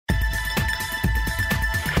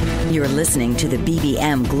You're listening to the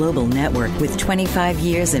BBM Global Network with 25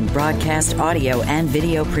 years in broadcast audio and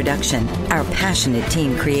video production. Our passionate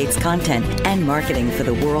team creates content and marketing for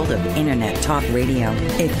the world of Internet Talk Radio.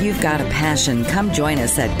 If you've got a passion, come join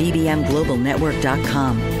us at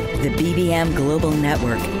bbmglobalnetwork.com. The BBM Global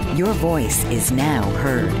Network. Your voice is now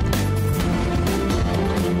heard.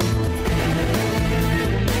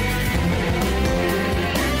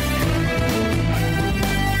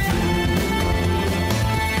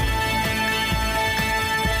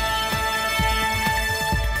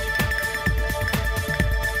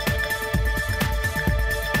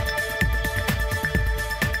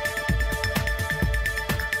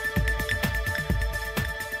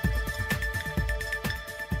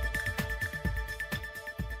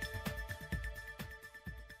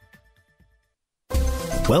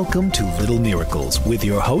 Welcome to Little Miracles with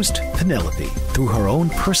your host, Penelope. Through her own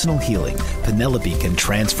personal healing, Penelope can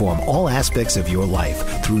transform all aspects of your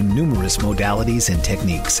life through numerous modalities and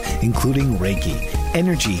techniques, including Reiki,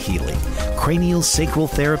 energy healing, cranial sacral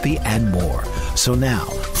therapy, and more. So now,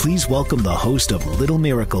 please welcome the host of Little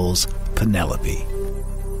Miracles, Penelope.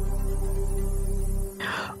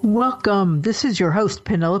 Welcome. This is your host,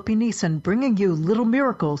 Penelope Neeson, bringing you Little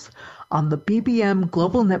Miracles on the BBM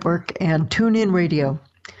Global Network and TuneIn Radio.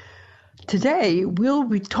 Today, we'll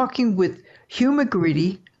be talking with Hugh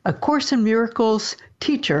McGreedy, a Course in Miracles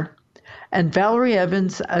teacher, and Valerie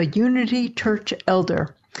Evans, a Unity Church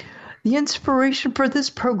elder. The inspiration for this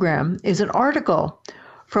program is an article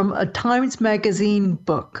from a Times Magazine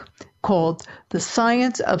book called The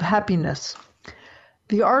Science of Happiness.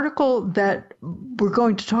 The article that we're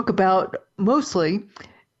going to talk about mostly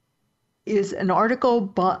is an article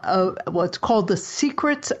by what's called The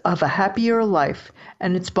Secrets of a Happier Life,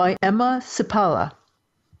 and it's by Emma Seppala.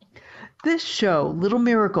 This show, Little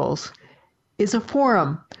Miracles, is a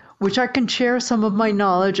forum which I can share some of my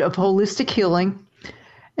knowledge of holistic healing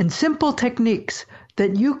and simple techniques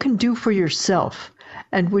that you can do for yourself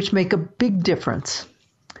and which make a big difference.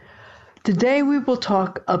 Today we will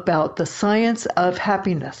talk about the science of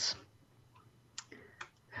happiness.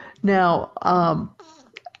 Now,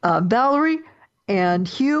 Valerie and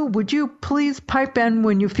Hugh, would you please pipe in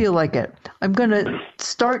when you feel like it? I'm going to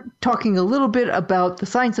start talking a little bit about the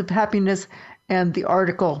science of happiness and the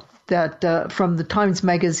article that from the Times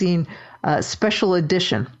Magazine special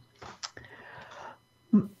edition.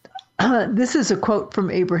 This is a quote from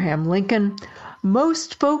Abraham Lincoln.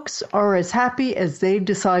 Most folks are as happy as they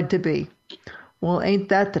decide to be. Well, ain't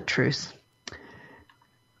that the truth?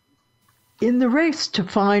 In the race to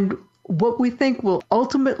find what we think will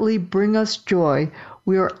ultimately bring us joy,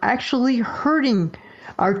 we are actually hurting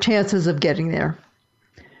our chances of getting there.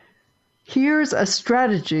 Here's a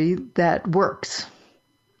strategy that works.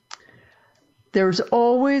 There's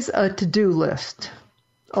always a to-do list.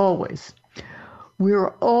 Always. We're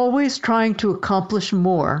always trying to accomplish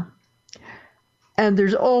more. And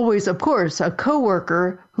there's always, of course, a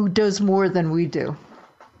coworker who does more than we do.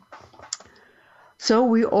 So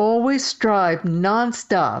we always strive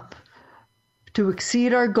nonstop to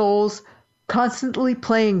exceed our goals, constantly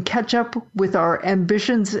playing catch up with our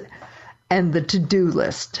ambitions and the to-do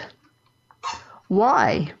list.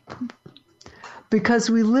 Why? Because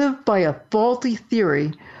we live by a faulty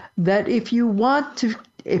theory that if you want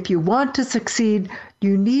to succeed,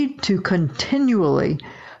 you need to continually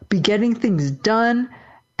be getting things done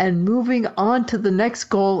and moving on to the next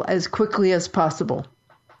goal as quickly as possible.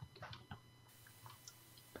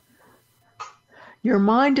 Your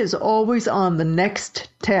mind is always on the next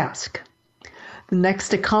task, the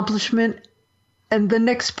next accomplishment, and the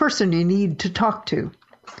next person you need to talk to.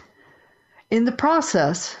 In this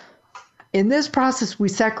process, we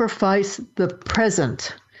sacrifice the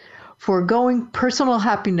present, foregoing personal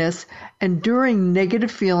happiness, enduring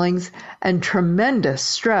negative feelings and tremendous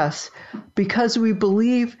stress because we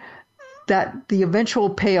believe that the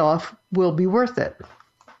eventual payoff will be worth it.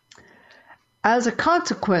 As a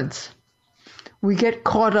consequence, we get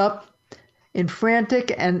caught up in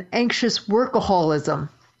frantic and anxious workaholism.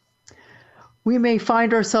 We may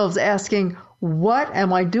find ourselves asking, what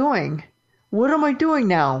am I doing? What am I doing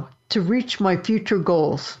now to reach my future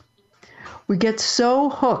goals? We get so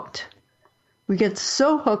hooked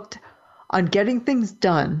on getting things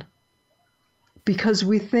done because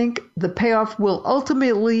we think the payoff will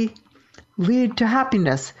ultimately lead to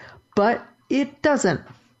happiness, but it doesn't.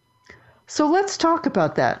 So let's talk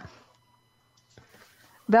about that.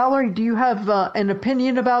 Valerie, do you have an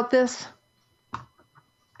opinion about this?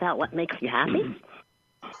 About what makes you happy?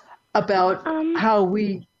 About how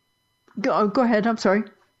we... Go ahead, I'm sorry.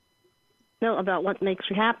 No, about what makes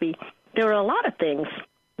you happy. There are a lot of things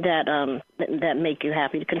that make you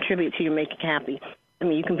happy, to contribute to you making happy. I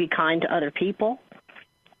mean, you can be kind to other people.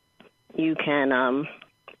 You can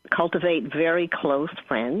cultivate very close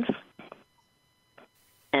friends,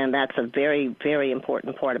 and that's a very, very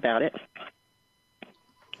important part about it.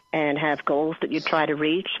 And have goals that you try to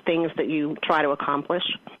reach, things that you try to accomplish.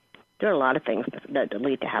 There are a lot of things that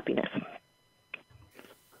lead to happiness.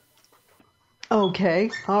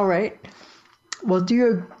 Okay, all right. Well, do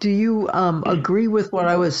you agree with what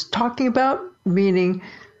I was talking about? Meaning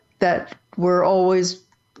that we're always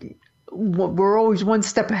one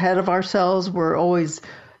step ahead of ourselves. We're always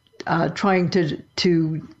trying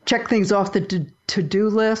to check things off the to-do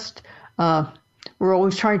list. We're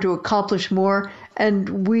always trying to accomplish more, and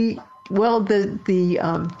the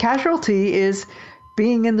casualty is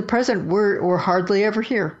being in the present. We're hardly ever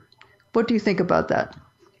here. What do you think about that?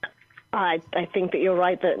 I think that you're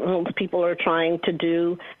right, that most people are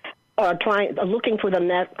looking for the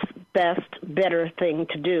next best, better thing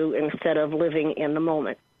to do instead of living in the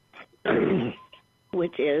moment,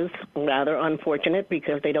 which is rather unfortunate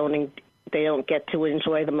because they don't get to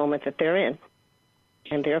enjoy the moment that they're in,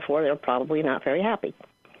 and therefore they're probably not very happy.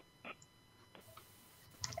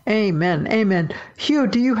 Amen. Amen. Hugh,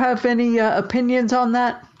 do you have any opinions on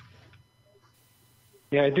that?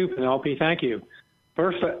 Yeah, I do, Penelope. Thank you.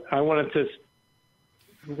 First, I wanted to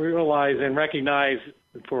realize and recognize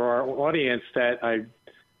for our audience that I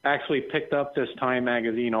actually picked up this Time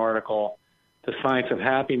magazine article, The Science of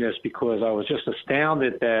Happiness, because I was just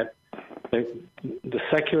astounded that the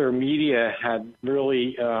secular media had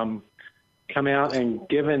really come out and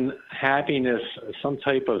given happiness some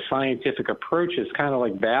type of scientific approach. It's kind of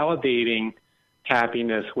like validating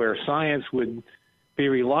happiness, where science would be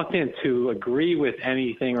reluctant to agree with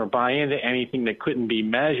anything or buy into anything that couldn't be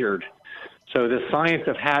measured. So the Science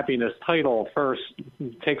of Happiness title first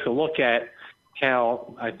takes a look at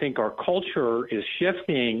how I think our culture is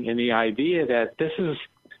shifting in the idea that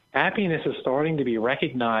happiness is starting to be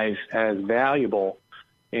recognized as valuable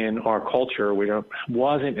in our culture, which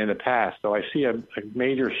wasn't in the past. So I see a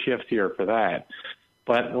major shift here for that.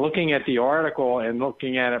 But looking at the article and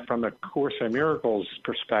looking at it from the Course in Miracles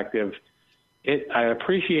perspective, I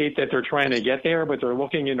appreciate that they're trying to get there, but they're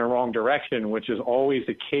looking in the wrong direction, which is always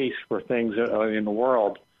the case for things in the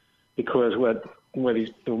world, because what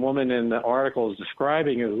the woman in the article is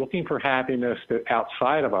describing is looking for happiness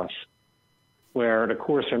outside of us, where the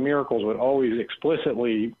Course in Miracles would always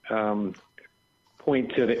explicitly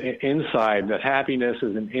point to the inside, that happiness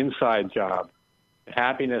is an inside job.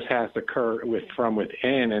 Happiness has to occur from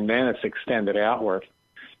within, and then it's extended outward.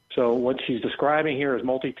 So what she's describing here is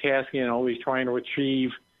multitasking and always trying to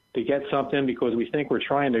achieve to get something because we think we're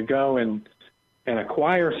trying to go and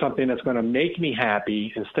acquire something that's going to make me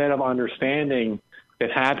happy, instead of understanding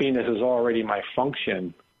that happiness is already my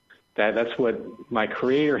function, that's what my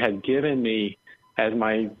Creator had given me as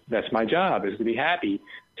that's my job, is to be happy.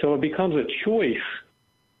 So it becomes a choice,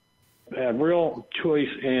 a real choice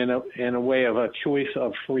in a way of a choice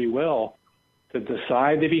of free will to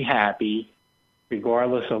decide to be happy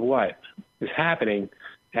regardless of what is happening.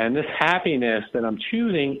 And this happiness that I'm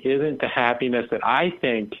choosing isn't the happiness that I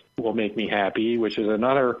think will make me happy, which is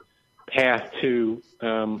another path to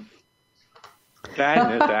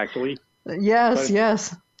sadness, actually. Yes,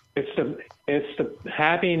 yes. It's the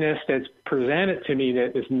happiness that's presented to me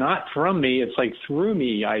that is not from me, it's like through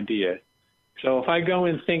me idea. So if I go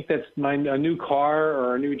and think that a new car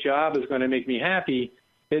or a new job is going to make me happy,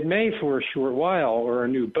 it may for a short while, or a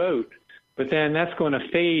new boat. But then that's going to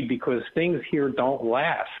fade because things here don't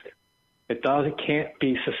last. It can't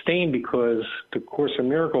be sustained, because the Course in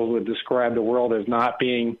Miracles would describe the world as not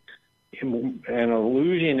being an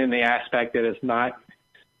illusion in the aspect that it's not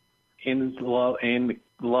in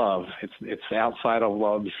love. It's outside of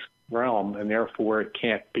love's realm, and therefore it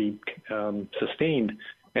can't be sustained.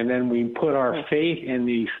 And then we put our faith in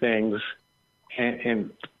these things,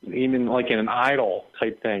 and even like in an idol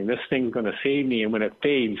type thing. This thing's going to save me, and when it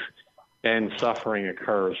fades, then suffering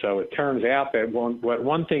occurs. So it turns out that what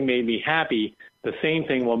one thing made me happy, the same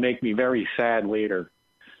thing will make me very sad later.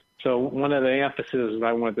 So one of the emphases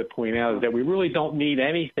I wanted to point out is that we really don't need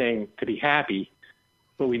anything to be happy,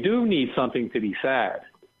 but we do need something to be sad.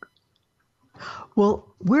 Well,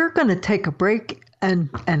 we're going to take a break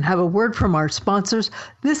and have a word from our sponsors.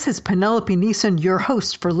 This is Penelope Neeson, your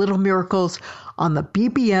host for Little Miracles on the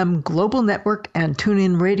BBM Global Network and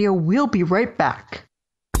TuneIn Radio. We'll be right back.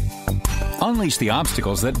 Unleash the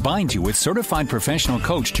obstacles that bind you with certified professional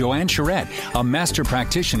coach Joanne Charette, a master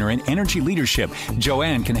practitioner in energy leadership.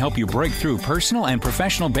 Joanne can help you break through personal and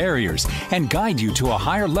professional barriers and guide you to a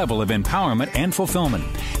higher level of empowerment and fulfillment.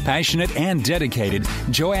 Passionate and dedicated,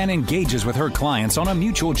 Joanne engages with her clients on a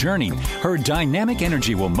mutual journey. Her dynamic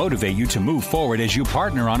energy will motivate you to move forward as you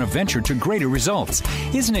partner on a venture to greater results.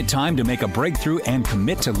 Isn't it time to make a breakthrough and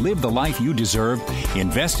commit to live the life you deserve?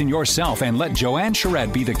 Invest in yourself and let Joanne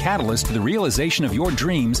Charette be the catalyst to the realization of your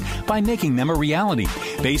dreams by making them a reality.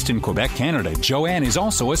 Based in Quebec, Canada, Joanne is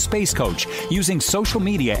also a space coach, using social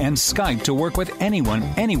media and Skype to work with anyone,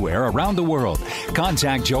 anywhere around the world.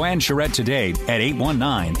 Contact Joanne Charette today at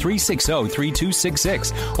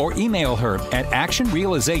 819-360-3266 or email her at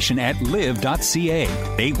actionrealization@live.ca.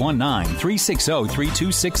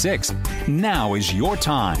 819-360-3266. Now is your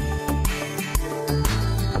time.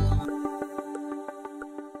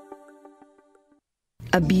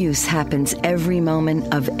 Abuse happens every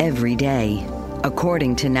moment of every day.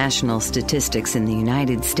 According to national statistics in the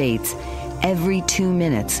United States, every 2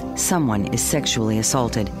 minutes someone is sexually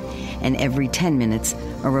assaulted, and every 10 minutes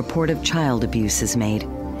a report of child abuse is made.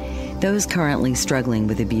 Those currently struggling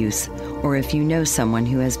with abuse, or if you know someone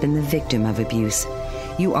who has been the victim of abuse,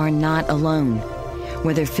 you are not alone.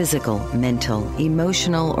 Whether physical, mental,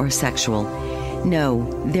 emotional, or sexual, know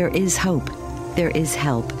there is hope, there is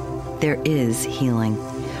help, there is healing.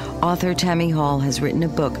 Author Tammy Hall has written a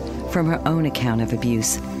book from her own account of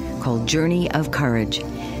abuse called Journey of Courage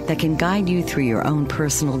that can guide you through your own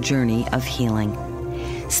personal journey of healing.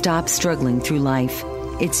 Stop struggling through life.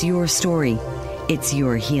 It's your story. It's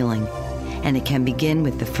your healing. And it can begin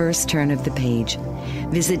with the first turn of the page.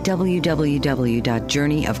 Visit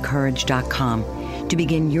www.journeyofcourage.com to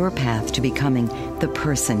begin your path to becoming the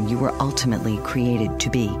person you were ultimately created to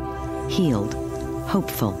be. Healed,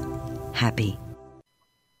 hopeful, happy.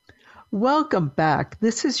 Welcome back.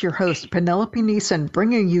 This is your host, Penelope Neeson,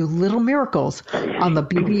 bringing you Little Miracles on the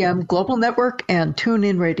BBM Global Network and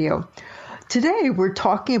TuneIn Radio. Today, we're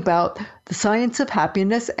talking about the science of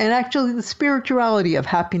happiness and actually the spirituality of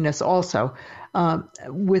happiness also.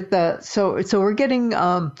 So we're getting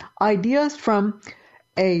ideas from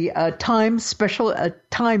a Time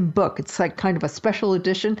book. It's like kind of a special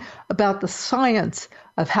edition about the science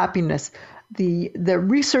of happiness. The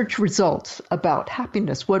research results about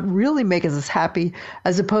happiness, what really makes us happy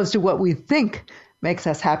as opposed to what we think makes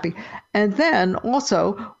us happy. And then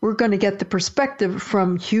also we're going to get the perspective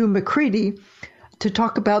from Hugh McCready to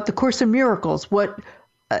talk about the Course in Miracles, but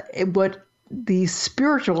the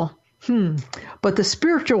spiritual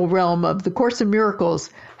realm of the Course in Miracles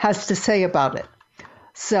has to say about it.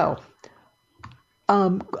 So,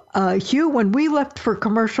 Hugh, when we left for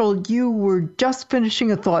commercial, you were just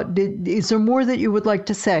finishing a thought. Is there more that you would like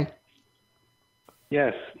to say?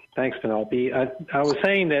 Yes, thanks, Penelope. I was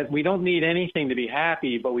saying that we don't need anything to be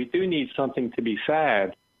happy, but we do need something to be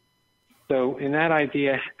sad. So in that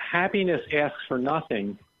idea, happiness asks for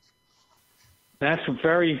nothing. That's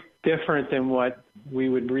very different than what we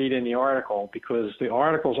would read in the article, because the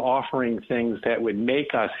article's offering things that would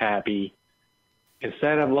make us happy,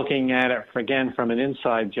 instead of looking at it, again, from an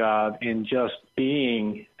inside job and just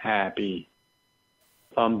being happy.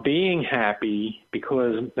 Being happy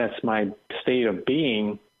because that's my state of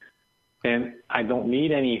being, and I don't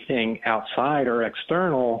need anything outside or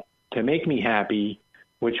external to make me happy,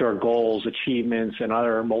 which are goals, achievements, and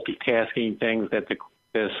other multitasking things that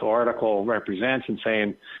this article represents, and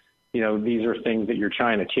saying, these are things that you're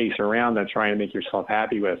trying to chase around and trying to make yourself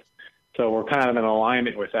happy with. So we're kind of in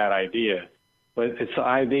alignment with that idea. But it's the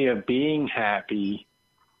idea of being happy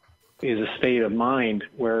is a state of mind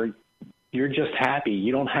where you're just happy.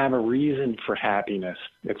 You don't have a reason for happiness.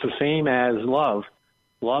 It's the same as love.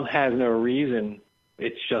 Love has no reason.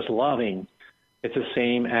 It's just loving. It's the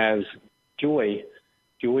same as joy.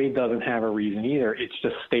 Joy doesn't have a reason either. It's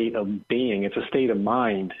just a state of being. It's a state of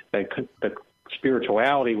mind that the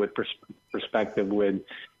spirituality with perspective would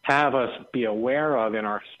have us be aware of in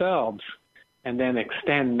ourselves, and then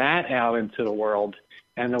extend that out into the world,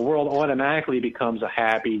 and the world automatically becomes a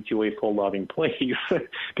happy, joyful, loving place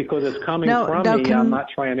because it's coming from me. I'm not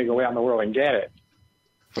trying to go out in the world and get it.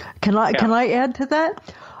 Can I add to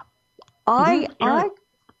that? How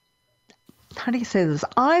do you say this?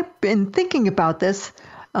 I've been thinking about this,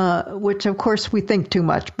 which of course we think too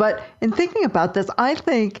much, but in thinking about this, I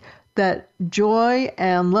think that joy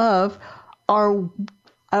and love are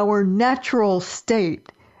our natural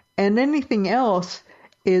state. And anything else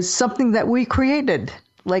is something that we created,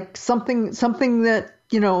 like something that,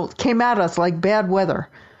 came at us like bad weather.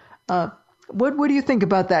 What do you think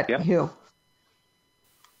about that, Hugh?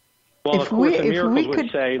 Well, of course, the Miracles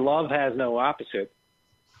would say love has no opposite,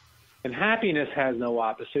 and happiness has no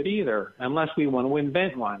opposite either, unless we want to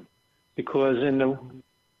invent one. Because in the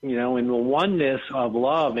oneness of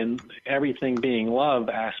love and everything being love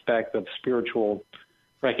aspect of spiritual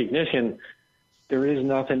recognition, there is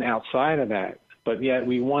nothing outside of that. But yet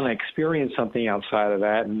we want to experience something outside of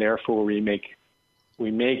that, and therefore we make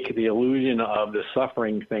the illusion of the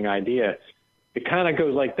suffering thing idea. It kind of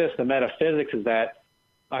goes like this. The metaphysics is that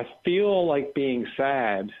I feel like being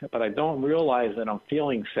sad, but I don't realize that I'm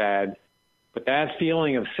feeling sad. But that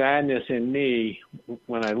feeling of sadness in me,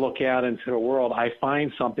 when I look out into the world, I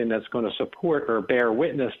find something that's going to support or bear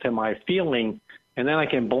witness to my feeling, and then I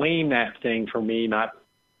can blame that thing for me not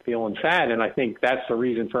feeling sad. And I think that's the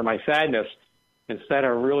reason for my sadness, instead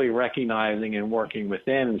of really recognizing and working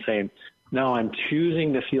within and saying, no, I'm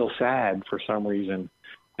choosing to feel sad for some reason,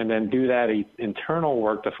 and then do that internal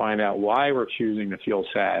work to find out why we're choosing to feel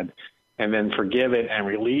sad, and then forgive it and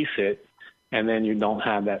release it, and then you don't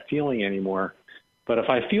have that feeling anymore. But if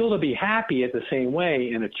I feel to be happy at the same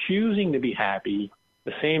way, and a choosing to be happy,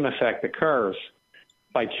 the same effect occurs.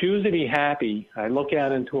 If I choose to be happy, I look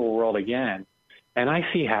out into a world again, and I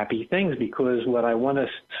see happy things, because what I want to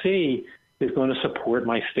see is going to support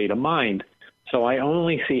my state of mind. So I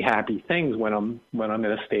only see happy things when I'm in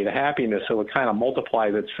a state of happiness. So it kind of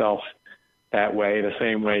multiplies itself that way, the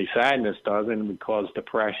same way sadness does, and would cause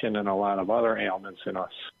depression and a lot of other ailments in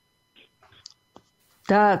us.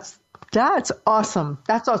 That's awesome.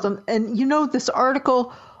 That's awesome. And this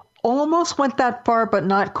article almost went that far, but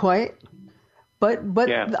not quite. But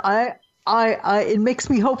yeah. It makes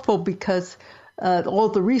me hopeful, because all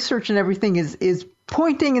the research and everything is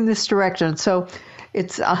pointing in this direction. So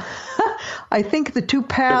it's I think the two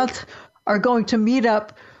paths are going to meet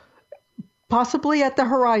up, possibly at the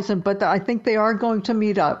horizon, but I think they are going to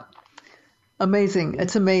meet up. Amazing.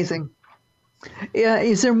 It's amazing.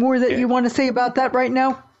 Is there more that you want to say about that right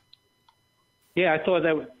now? Yeah, I thought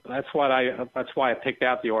that's why I picked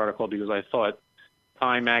out the article, because I thought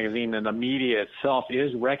Time Magazine and the media itself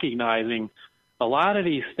is recognizing a lot of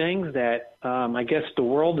these things that I guess the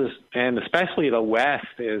world is, and especially the West,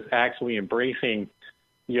 is actually embracing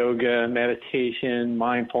yoga, meditation,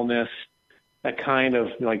 mindfulness, that kind of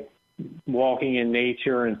like walking in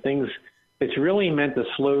nature and things. It's really meant to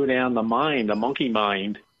slow down the mind, the monkey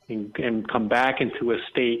mind, and come back into a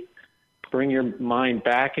state, bring your mind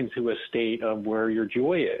back into a state of where your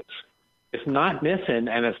joy is. It's not missing,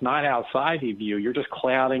 and it's not outside of you. You're just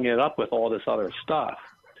clouding it up with all this other stuff.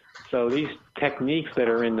 So these techniques that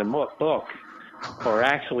are in the book are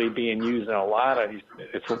actually being used in a lot of these.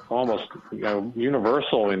 It's almost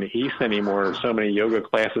universal in the East anymore. There's so many yoga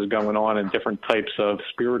classes going on, and different types of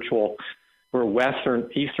spiritual or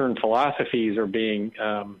Eastern philosophies are being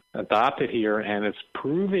adopted here, and it's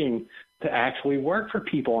proving to actually work for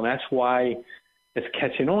people. And that's why it's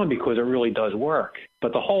catching on, because it really does work.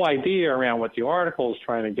 But the whole idea around what the article is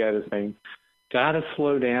trying to get is saying, got to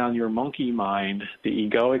slow down your monkey mind, the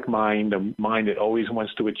egoic mind, the mind that always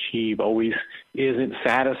wants to achieve, always isn't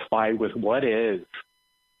satisfied with what is,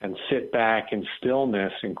 and sit back in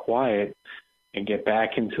stillness and quiet and get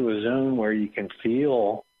back into a zone where you can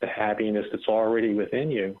feel the happiness that's already within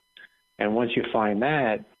you. And once you find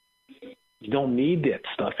that, you don't need that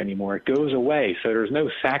stuff anymore. It goes away. So there's no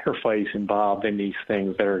sacrifice involved in these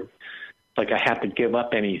things that are like, I have to give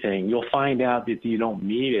up anything. You'll find out that you don't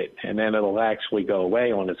need it, and then it'll actually go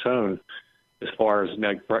away on its own, as far as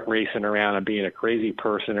racing around and being a crazy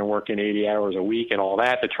person and working 80 hours a week and all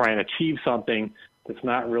that to try and achieve something that's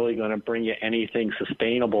not really going to bring you anything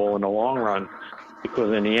sustainable in the long run.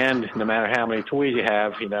 Because in the end, no matter how many toys you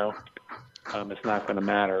have, it's not going to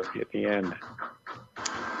matter at the end.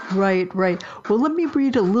 Right. Well, let me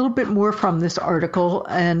read a little bit more from this article,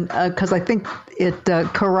 and because I think it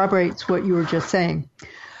corroborates what you were just saying.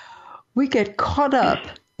 We get caught up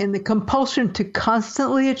in the compulsion to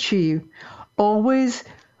constantly achieve, always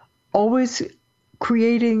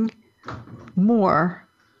creating more.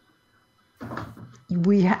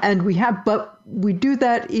 But we do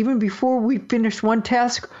that even before we finish one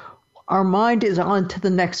task. Our mind is on to the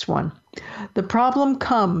next one. The problem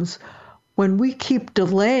comes when we keep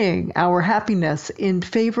delaying our happiness in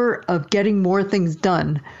favor of getting more things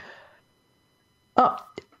done.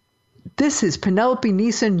 This is Penelope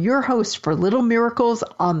Neeson, your host for Little Miracles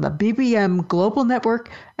on the BBM Global Network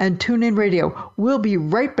and TuneIn Radio. We'll be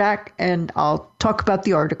right back, and I'll talk about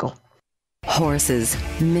the article. Horses,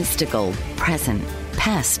 mystical, present,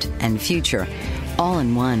 past, and future, all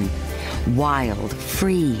in one. Wild,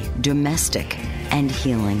 free, domestic, and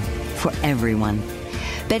healing for everyone.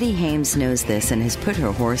 Betty Hames knows this and has put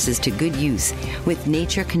her horses to good use with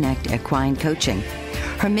Nature Connect Equine Coaching.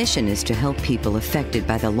 Her mission is to help people affected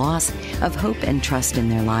by the loss of hope and trust in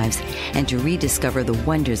their lives and to rediscover the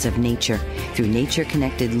wonders of nature through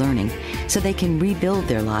nature-connected learning so they can rebuild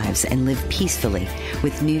their lives and live peacefully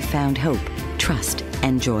with newfound hope, trust,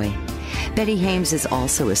 and joy. Betty Hames is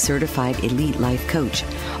also a certified elite life coach,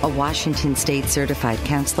 a Washington State certified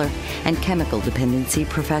counselor, and chemical dependency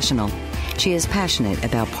professional. She is passionate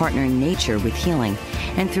about partnering nature with healing,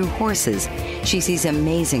 and through horses, she sees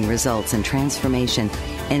amazing results and transformation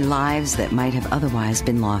in lives that might have otherwise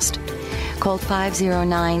been lost. Call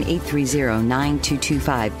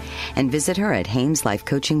 509-830-9225 and visit her at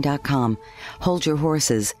HamesLifeCoaching.com. Hold your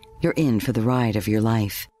horses. You're in for the ride of your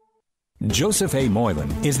life. Joseph A.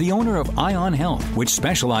 Moylan is the owner of Ion Health, which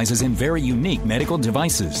specializes in very unique medical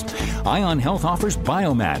devices. Ion Health offers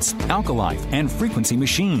biomats, Alkalife, and frequency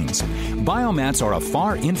machines. Biomats are a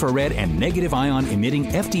far infrared and negative ion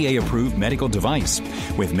emitting FDA-approved medical device.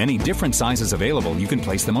 With many different sizes available, you can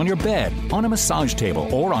place them on your bed, on a massage table,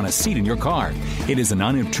 or on a seat in your car. It is an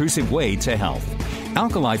unobtrusive way to health.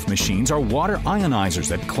 Alkalife machines are water ionizers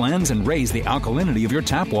that cleanse and raise the alkalinity of your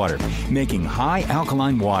tap water, making high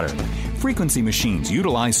alkaline water. Frequency machines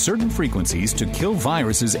utilize certain frequencies to kill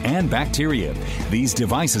viruses and bacteria. These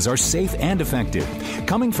devices are safe and effective.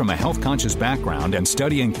 Coming from a health-conscious background and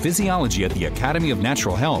studying physiology at the Academy of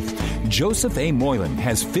Natural Health, Joseph A. Moylan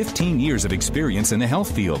has 15 years of experience in the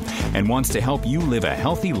health field and wants to help you live a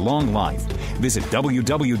healthy, long life. Visit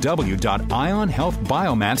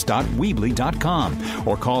www.ionhealthbiomats.weebly.com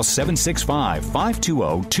or call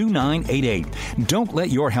 765-520-2988. Don't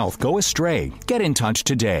let your health go astray. Get in touch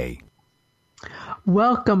today.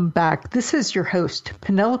 Welcome back. This is your host,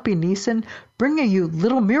 Penelope Neeson, bringing you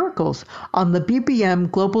Little Miracles on the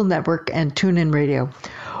BBM Global Network and TuneIn Radio.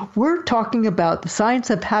 We're talking about the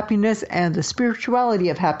science of happiness and the spirituality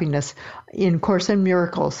of happiness in Course in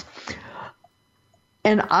Miracles.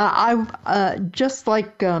 And I just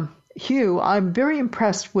like Hugh, I'm very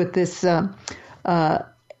impressed with this Time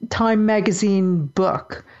Magazine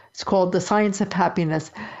book. It's called The Science of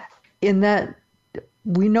Happiness, in that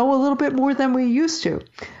we know a little bit more than we used to.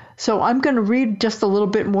 So I'm going to read just a little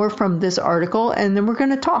bit more from this article, and then we're going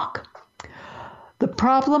to talk. The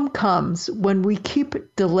problem comes when we keep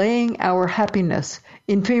delaying our happiness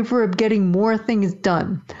in favor of getting more things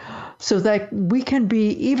done so that we can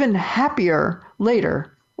be even happier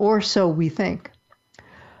later, or so we think.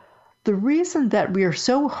 The reason that we are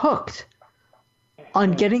so hooked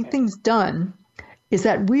on getting things done is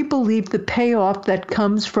that we believe the payoff that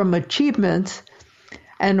comes from achievements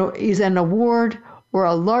and is an award or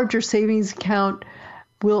a larger savings account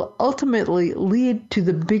will ultimately lead to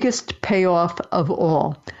the biggest payoff of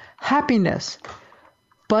all, happiness.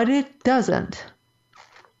 But it doesn't.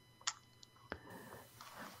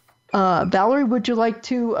 Valerie, would you like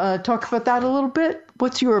to talk about that a little bit?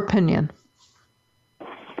 What's your opinion?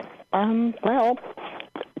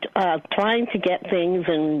 Trying to get things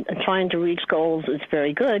and trying to reach goals is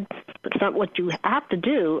very good, but it's not what you have to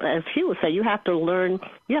do. As Hugh would say, you have to learn,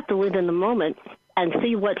 you have to live in the moment and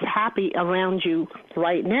see what's happy around you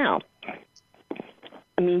right now.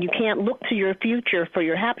 I mean, you can't look to your future for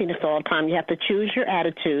your happiness all the time. You have to choose your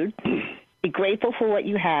attitude, be grateful for what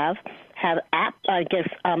you have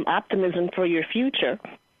optimism for your future,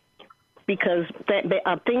 because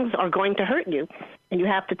things are going to hurt you, and you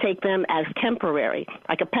have to take them as temporary.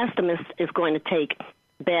 Like a pessimist is going to take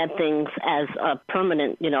bad things as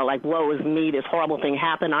permanent, like, woe is me, this horrible thing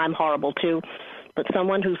happened, I'm horrible too. But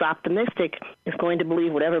someone who's optimistic is going to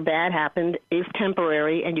believe whatever bad happened is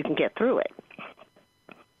temporary and you can get through it.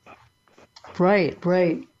 Right.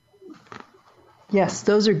 Yes,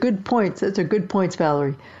 those are good points. Those are good points,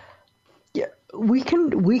 Valerie. Yeah, we can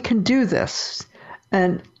do this.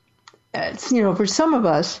 And it's, for some of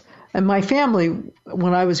us, and my family,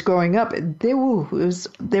 when I was growing up, they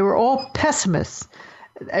were all pessimists.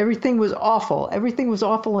 Everything was awful. Everything was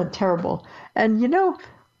awful and terrible. And,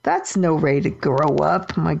 that's no way to grow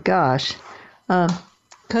up. My gosh.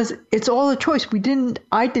 Because it's all a choice.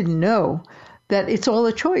 I didn't know that it's all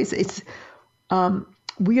a choice. It's,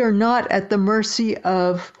 we are not at the mercy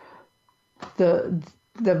of the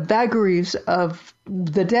vagaries of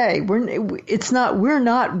the day. We're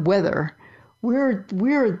not weather. We are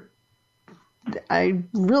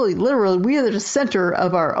the center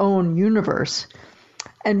of our own universe.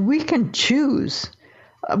 And we can choose,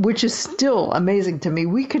 which is still amazing to me.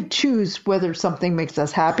 We could choose whether something makes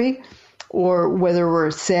us happy or whether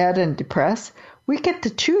we're sad and depressed. We get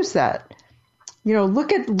to choose that.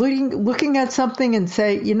 Looking at something and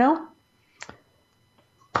say,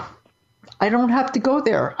 I don't have to go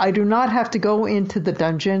there. I do not have to go into the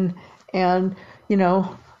dungeon and,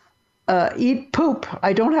 eat poop.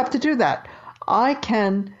 I don't have to do that. I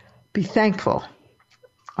can be thankful.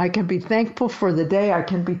 I can be thankful for the day. I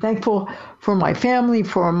can be thankful for my family,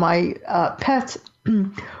 for my pets,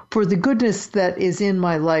 for the goodness that is in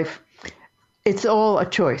my life. It's all a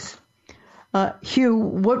choice. Hugh,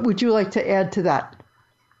 what would you like to add to that?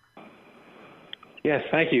 Yes,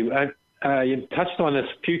 thank you. You touched on this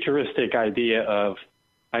futuristic idea of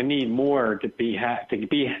I need more to be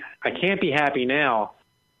I can't be happy now.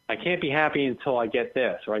 I can't be happy until I get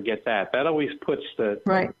this or I get that. That always puts the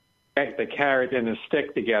carrot and the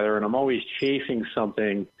stick together, and I'm always chasing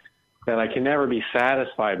something that I can never be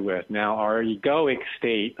satisfied with. Now, our egoic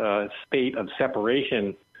state of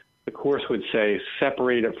separation, the Course would say,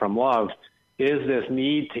 separated from love, is this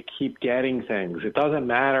need to keep getting things. It doesn't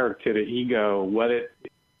matter to the ego what it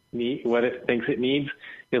thinks it needs,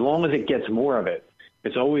 as long as it gets more of it.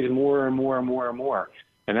 It's always more and more and more and more.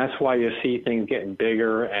 And that's why you see things getting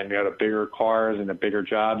bigger, and the bigger cars and the bigger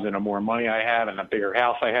jobs and the more money I have and the bigger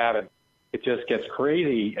house I have. And it just gets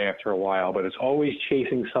crazy after a while, but it's always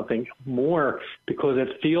chasing something more because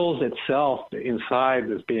it feels itself inside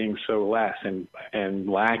as being so less and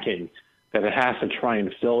lacking that it has to try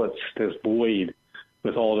and fill this void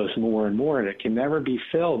with all this more and more. And it can never be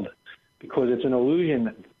filled because it's an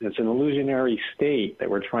illusion. It's an illusionary state that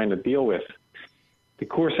we're trying to deal with. The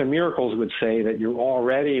Course in Miracles would say that you're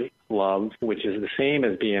already loved, which is the same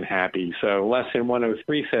as being happy. So Lesson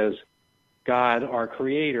 103 says, God, our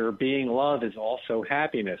Creator, being love is also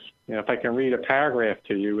happess. If I can read a paragraph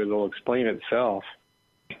to you, it'll explain itself.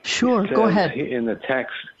 Sure, go ahead. In the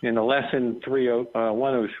text, in the Lesson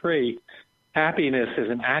 103, happiness is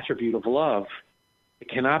an attribute of love. It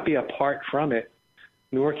cannot be apart from it,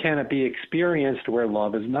 nor can it be experienced where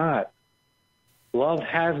love is not. Love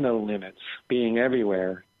has no limits, being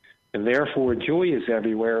everywhere, and therefore joy is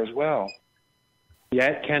everywhere as well.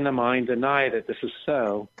 Yet can the mind deny that this is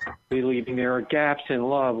so, believing there are gaps in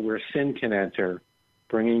love where sin can enter,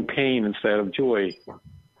 bringing pain instead of joy.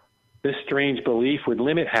 This strange belief would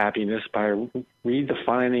limit happiness by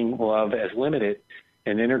redefining love as limited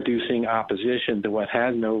and introducing opposition to what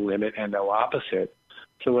has no limit and no opposite.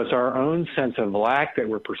 So it's our own sense of lack that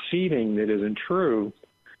we're perceiving that isn't true,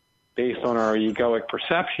 based on our egoic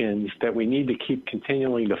perceptions, that we need to keep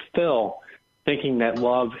continuing to fill, thinking that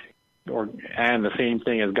love, and the same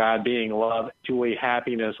thing as God being love, joy,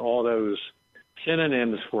 happiness, all those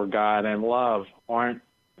synonyms for God and love aren't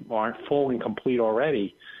full and complete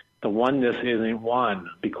already. The oneness isn't one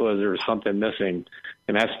because there's something missing,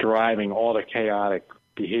 and that's driving all the chaotic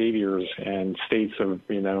behaviors and states of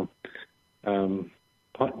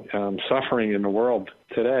suffering in the world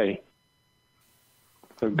today.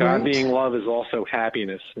 So God being love is also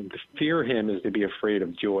happiness, and to fear him is to be afraid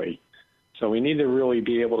of joy. So we need to really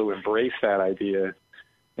be able to embrace that idea,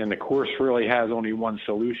 and the Course really has only one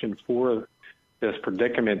solution for this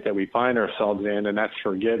predicament that we find ourselves in, and that's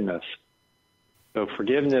forgiveness. So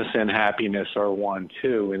forgiveness and happiness are one,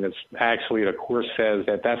 too, and it's actually the Course says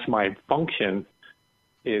that that's my function,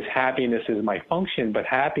 is happiness is my function, but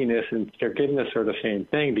happiness and forgiveness are the same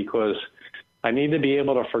thing because I need to be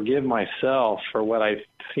able to forgive myself for what I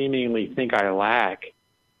seemingly think I lack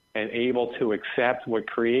and able to accept what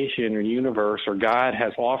creation or universe or God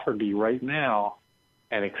has offered me right now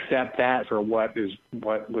and accept that for what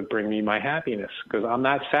would bring me my happiness, because I'm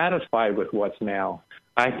not satisfied with what's now.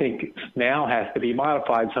 I think now has to be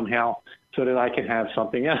modified somehow so that I can have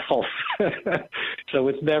something else. So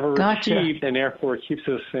it's never achieved, and therefore it keeps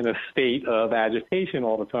us in a state of agitation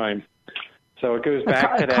all the time. So it goes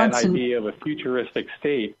back to that idea of a futuristic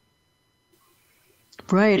state.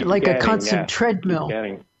 Right, like a constant treadmill.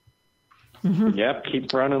 Mm-hmm. Yep,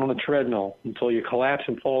 keep running on the treadmill until you collapse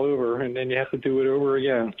and fall over, and then you have to do it over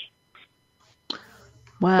again.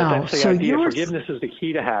 Wow. But that's the idea. Forgiveness is the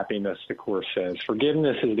key to happiness, the Course says.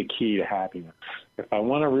 Forgiveness is the key to happiness. If I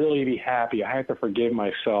want to really be happy, I have to forgive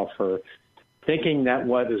myself for thinking that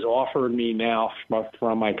what is offered me now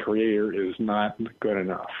from my Creator is not good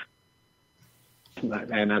enough.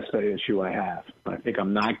 And that's the issue I have. I think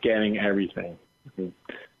I'm not getting everything.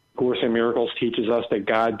 Course in Miracles teaches us that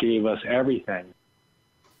God gave us everything,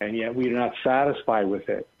 and yet we're not satisfied with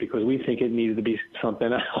it because we think it needs to be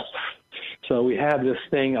something else. So we have this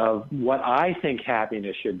thing of what I think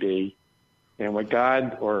happiness should be and what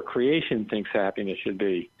God or creation thinks happiness should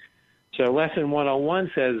be. So Lesson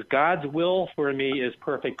 101 says, God's will for me is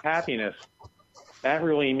perfect happiness. That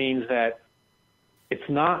really means that it's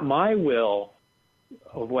not my will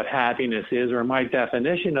of what happiness is or my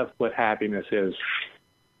definition of what happiness is.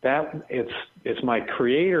 that it's my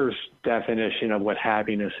Creator's definition of what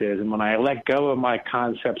happiness is. And when I let go of my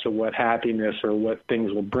concepts of what happiness or what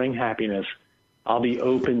things will bring happiness, I'll be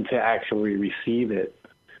open to actually receive it.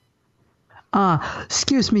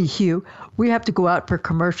 Excuse me, Hugh. We have to go out for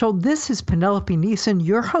commercial. This is Penelope Neeson,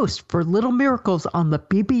 your host for Little Miracles on the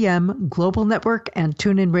BBM Global Network and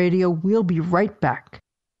TuneIn Radio. We'll be right back.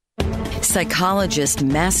 Psychologist,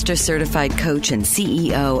 master certified coach, and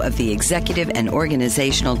CEO of the executive and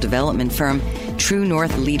organizational development firm True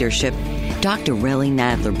North Leadership, Dr. Relly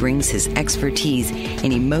Nadler brings his expertise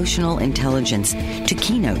in emotional intelligence to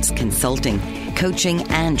Keynotes consulting, coaching,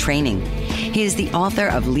 and training. He is the author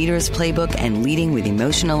of Leader's Playbook and Leading with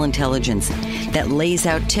Emotional Intelligence that lays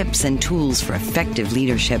out tips and tools for effective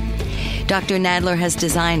leadership. Dr. Nadler has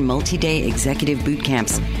designed multi-day executive boot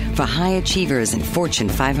camps for high achievers in Fortune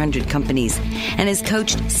 500 companies and has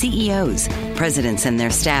coached CEOs, presidents, and their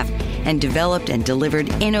staff, and developed and delivered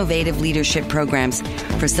innovative leadership programs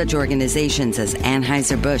for such organizations as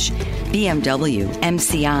Anheuser-Busch, BMW,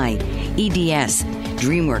 MCI, EDS,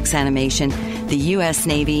 DreamWorks Animation, the U.S.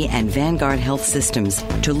 Navy, and Vanguard Health Systems.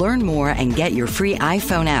 To learn more and get your free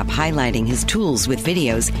iPhone app highlighting his tools with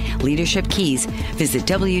videos, leadership keys, visit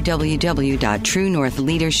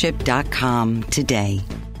www.truenorthleadership.com today.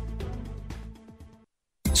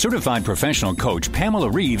 Certified professional coach Pamela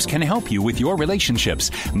Reeves can help you with your relationships.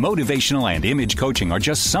 Motivational and image coaching are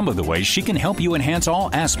just some of the ways she can help you enhance all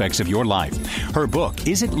aspects of your life. Her book,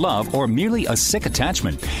 Is It Love or Merely a Sick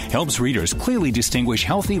Attachment?, helps readers clearly distinguish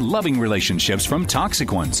healthy, loving relationships from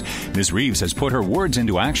toxic ones. Ms. Reeves has put her words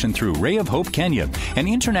into action through Ray of Hope Kenya, an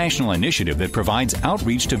international initiative that provides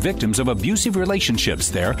outreach to victims of abusive relationships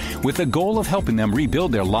there with the goal of helping them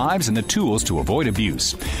rebuild their lives and the tools to avoid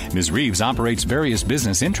abuse. Ms. Reeves operates various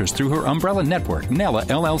business interests through her umbrella network, Nella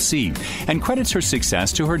LLC, and credits her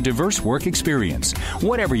success to her diverse work experience.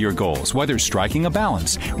 Whatever your goals, whether striking a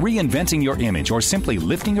balance, reinventing your image, or simply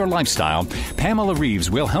lifting your lifestyle, Pamela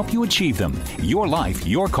Reeves will help you achieve them. Your life,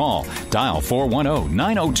 your call. Dial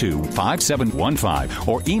 410-902-5715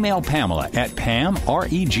 or email Pamela at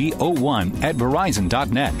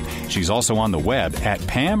pamregon@verizon.net. She's also on the web at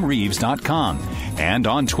pamreeves.com and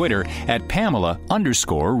on Twitter at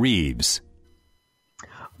Pamela_Reeves.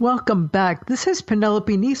 Welcome back. This is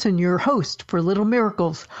Penelope Neeson, your host for Little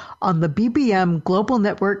Miracles on the BBM Global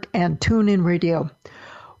Network and TuneIn Radio.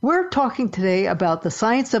 We're talking today about the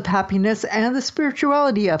science of happiness and the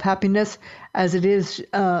spirituality of happiness as it is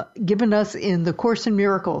given us in the Course in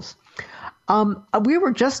Miracles. We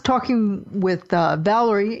were just talking with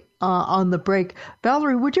Valerie on the break.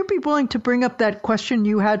 Valerie, would you be willing to bring up that question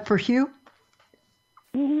you had for Hugh?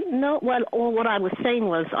 No, well, what I was saying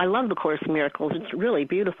was I love the Course in Miracles. It's really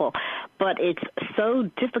beautiful, but it's so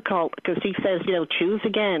difficult because he says, choose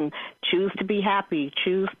again, choose to be happy,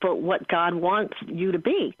 choose for what God wants you to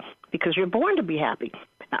be because you're born to be happy.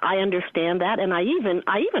 I understand that, and I even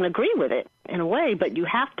agree with it in a way, but you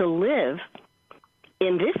have to live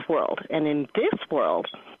in this world, and in this world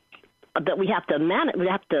that we have to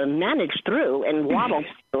manage through and waddle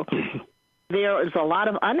through. There is a lot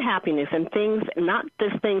of unhappiness and things, not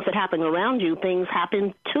just things that happen around you, things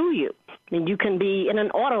happen to you. I mean, you can be in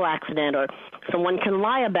an auto accident or someone can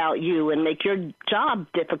lie about you and make your job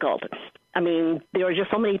difficult. I mean, there are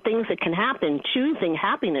just so many things that can happen. Choosing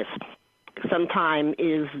happiness sometimes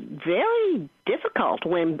is very difficult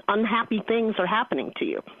when unhappy things are happening to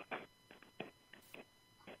you.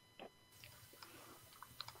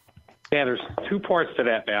 Yeah, there's two parts to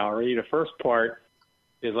that, Valerie. The first part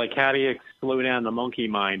is like, how do you slow down the monkey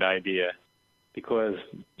mind idea? Because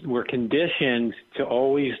we're conditioned to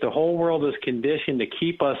always, the whole world is conditioned to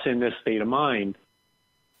keep us in this state of mind.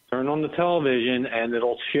 Turn on the television and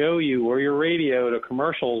it'll show you, or your radio, the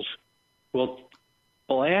commercials will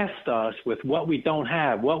blast us with what we don't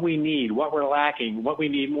have, what we need, what we're lacking, what we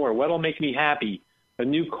need more, what'll make me happy, a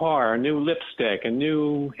new car, a new lipstick, a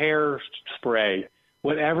new hair spray,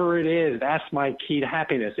 whatever it is, that's my key to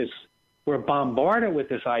happiness. We're bombarded with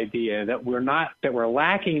this idea that we're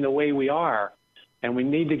lacking the way we are, and we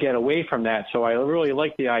need to get away from that. So I really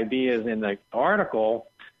like the ideas in the article.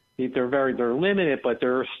 They're limited, but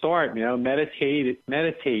they're a start. Meditate,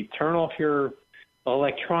 turn off your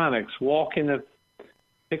electronics,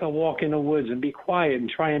 take a walk in the woods and be quiet and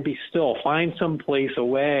try and be still. Find some place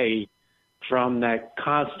away from that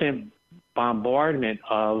constant bombardment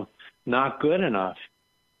of not good enough.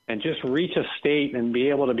 And just reach a state and be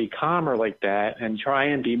able to be calmer like that and try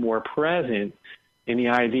and be more present in the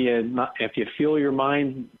idea. If you feel your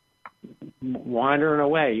mind wandering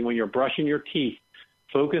away when you're brushing your teeth,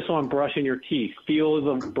 focus on brushing your teeth. Feel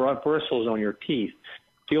the bristles on your teeth.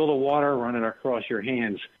 feel the water running across your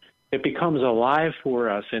hands. It becomes alive for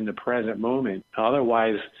us in the present moment.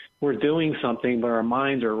 Otherwise, we're doing something, but our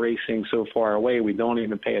minds are racing so far away, we don't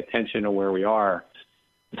even pay attention to where we are.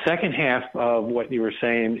 The second half of what you were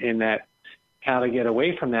saying in that how to get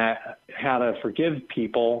away from that, how to forgive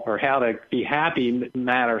people, or how to be happy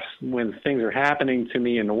matters when things are happening to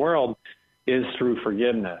me in the world, is through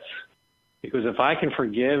forgiveness. Because if I can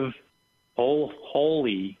forgive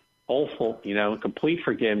complete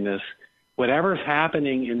forgiveness, whatever's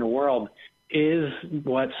happening in the world is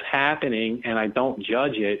what's happening, and I don't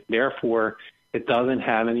judge it. Therefore, it doesn't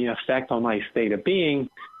have any effect on my state of being,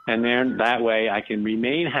 and then that way I can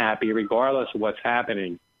remain happy regardless of what's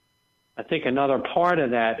happening. I think another part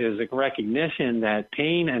of that is a recognition that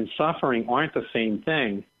pain and suffering aren't the same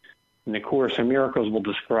thing. And the Course in Miracles will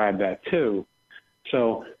describe that too.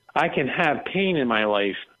 So I can have pain in my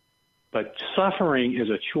life, but suffering is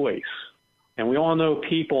a choice. And we all know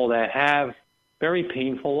people that have very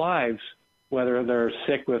painful lives, whether they're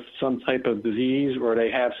sick with some type of disease or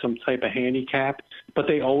they have some type of handicap, but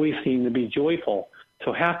they always seem to be joyful.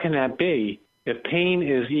 So how can that be? If pain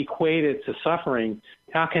is equated to suffering,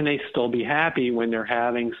 how can they still be happy when they're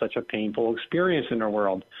having such a painful experience in their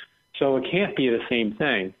world? So it can't be the same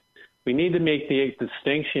thing. We need to make the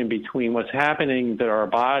distinction between what's happening to our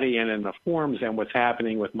body and in the forms and what's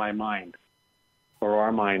happening with my mind or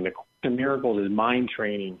our mind. The Course in Miracles is mind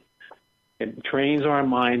training. It trains our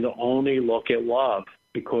mind to only look at love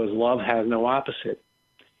because love has no opposite.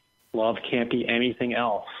 Love can't be anything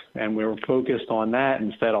else. And we're focused on that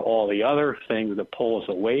instead of all the other things that pull us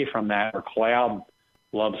away from that or cloud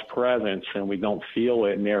love's presence, and we don't feel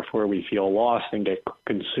it, and therefore we feel lost and get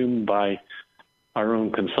consumed by our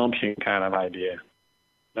own consumption kind of idea.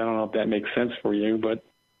 I don't know if that makes sense for you, but...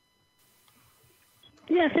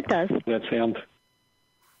 Yes, it does. Does that sound...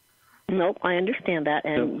 Nope, I understand that,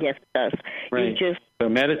 and yes, it does. Right. So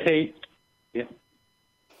meditate,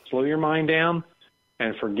 slow your mind down,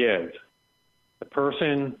 and forgive.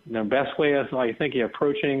 The best way of, I think,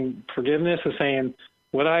 approaching forgiveness is saying,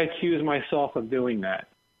 would I accuse myself of doing that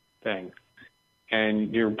thing?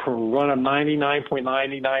 And you're going to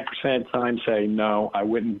 99.99% of the time say, no, I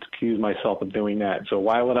wouldn't accuse myself of doing that. So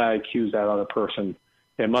why would I accuse that other person?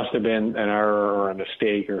 It must have been an error or a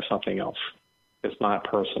mistake or something else. It's not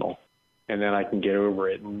personal. And then I can get over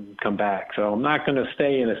it and come back. So I'm not going to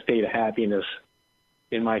stay in a state of happiness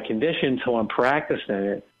in my condition until I'm practicing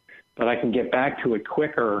it, but I can get back to it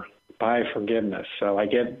quicker by forgiveness. So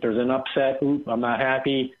there's an upset, I'm not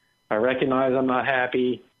happy, I recognize I'm not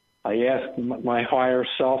happy, I ask my higher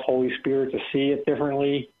self, Holy Spirit, to see it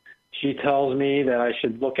differently. She tells me that I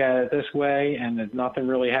should look at it this way and that nothing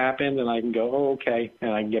really happened, and I can go, oh, okay,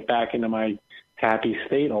 and I can get back into my happy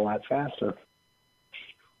state a lot faster.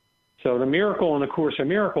 So the miracle in the Course in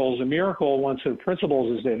Miracles, the miracle, one of the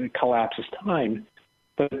principles is that it collapses time.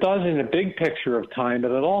 But it does in the big picture of time,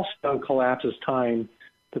 but it also collapses time.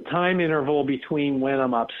 The time interval between when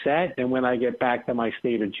I'm upset and when I get back to my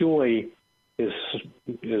state of joy is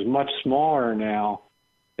much smaller now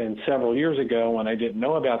than several years ago when I didn't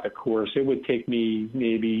know about the Course. It would take me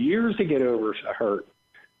maybe years to get over a hurt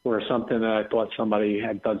or something that I thought somebody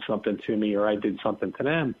had done something to me or I did something to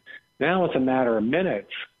them. Now it's a matter of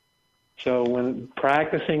minutes. So when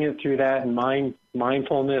practicing it through that and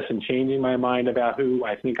mindfulness and changing my mind about who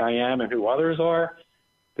I think I am and who others are,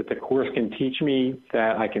 that the Course can teach me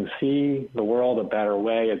that I can see the world a better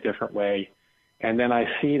way, a different way. And then I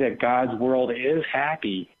see that God's world is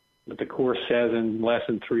happy, what the Course says in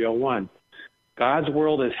Lesson 301. God's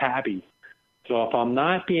world is happy. So if I'm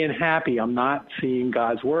not being happy, I'm not seeing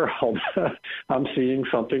God's world. I'm seeing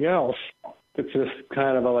something else. It's just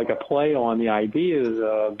kind of like a play on the ideas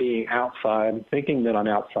of being outside, thinking that I'm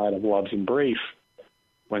outside of love's embrace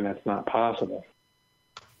when that's not possible.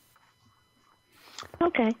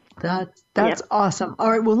 Okay. That's awesome.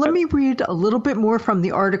 All right, well, let me read a little bit more from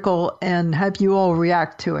the article and have you all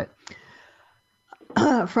react to it.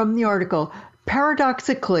 From the article,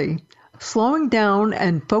 paradoxically, slowing down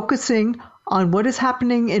and focusing on what is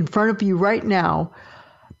happening in front of you right now,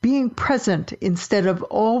 being present instead of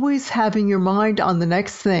always having your mind on the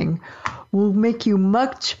next thing, will make you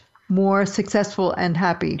much more successful and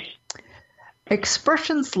happy.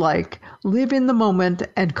 Expressions like live in the moment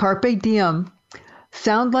and carpe diem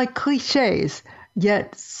sound like cliches,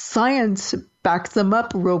 yet science backs them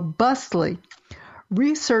up robustly.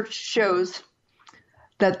 Research shows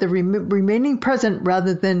that the remaining present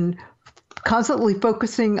rather than constantly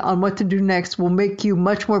focusing on what to do next will make you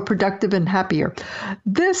much more productive and happier.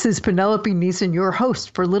 This is Penelope Neeson, your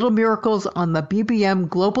host for Little Miracles on the BBM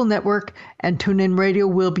Global Network and TuneIn Radio.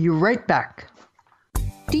 We'll be right back.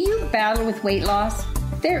 battle with weight loss?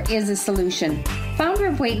 There is a solution. Founder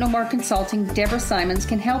of Weight No More Consulting, Deborah Simons,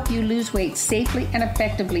 can help you lose weight safely and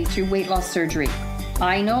effectively through weight loss surgery.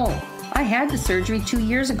 I know. I had the surgery 2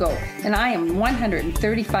 years ago, and I am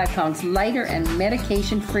 135 pounds lighter and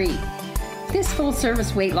medication-free. This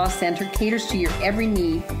full-service weight loss center caters to your every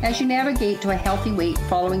need as you navigate to a healthy weight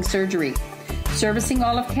following surgery. Servicing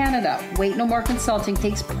all of Canada, Weight No More Consulting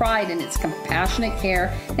takes pride in its compassionate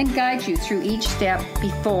care and guides you through each step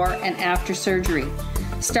before and after surgery.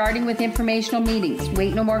 Starting with informational meetings,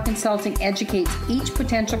 Weight No More Consulting educates each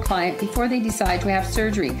potential client before they decide to have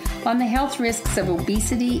surgery on the health risks of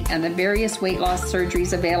obesity and the various weight loss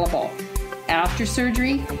surgeries available. After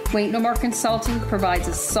surgery, Weight No More Consulting provides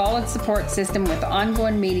a solid support system with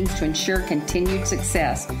ongoing meetings to ensure continued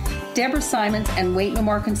success. Deborah Simons and Weight No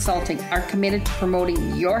More Consulting are committed to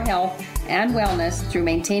promoting your health and wellness through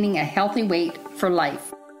maintaining a healthy weight for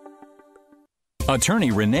life. Attorney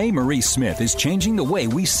Renee Marie Smith is changing the way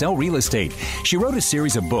we sell real estate. She wrote a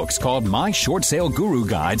series of books called My Short Sale Guru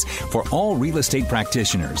Guides for all real estate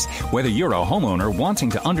practitioners. Whether you're a homeowner wanting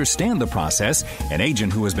to understand the process, an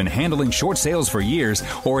agent who has been handling short sales for years,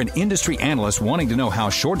 or an industry analyst wanting to know how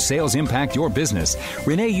short sales impact your business,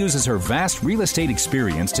 Renee uses her vast real estate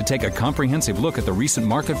experience to take a comprehensive look at the recent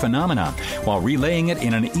market phenomena while relaying it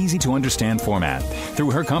in an easy-to-understand format.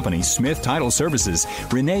 Through her company, Smith Title Services,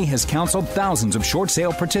 Renee has counseled thousands of short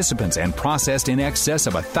sale participants and processed in excess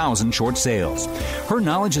of 1,000 short sales. Her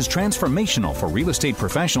knowledge is transformational for real estate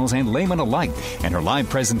professionals and laymen alike, and her live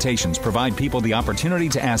presentations provide people the opportunity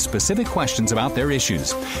to ask specific questions about their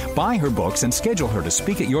issues. Buy her books and schedule her to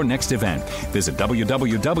speak at your next event. Visit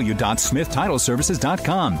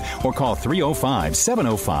www.smithtitleservices.com or call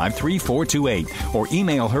 305-705-3428 or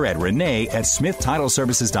email her at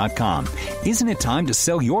renee@smithtitleservices.com. Isn't it time to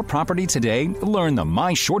sell your property today? Learn the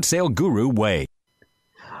My Short Sale Guru way.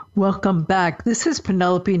 Welcome back. This is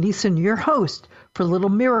Penelope Neeson, your host for Little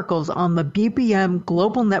Miracles on the BBM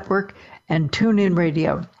Global Network and TuneIn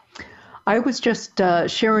Radio. I was just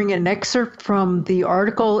sharing an excerpt from the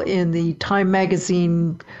article in the Time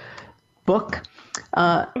Magazine book.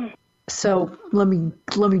 So let me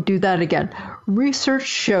do that again. Research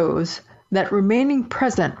shows that remaining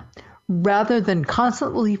present rather than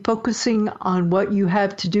constantly focusing on what you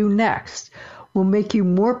have to do next will make you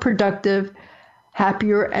more productive,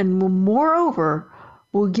 happier, and moreover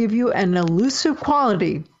will give you an elusive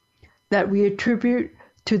quality that we attribute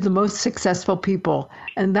to the most successful people,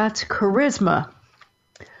 and that's charisma.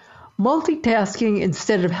 Multitasking,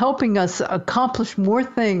 instead of helping us accomplish more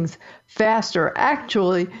things faster,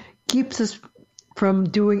 actually keeps us from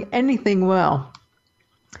doing anything well.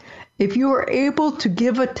 If you are able to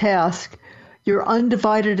give a task your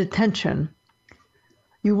undivided attention,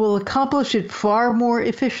 you will accomplish it far more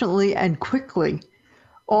efficiently and quickly,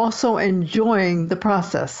 also enjoying the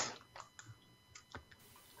process.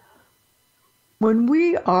 When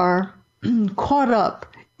we are caught up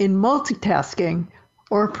in multitasking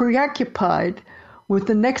or preoccupied with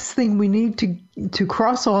the next thing we need to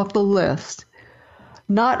cross off the list,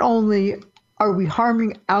 not only are we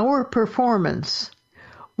harming our performance,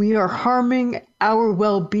 we are harming our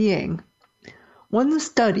well-being. One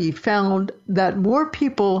study found that more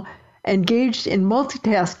people engaged in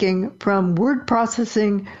multitasking, from word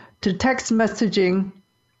processing to text messaging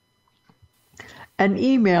and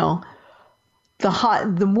email,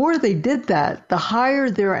 the more they did that, the higher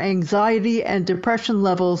their anxiety and depression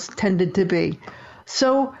levels tended to be.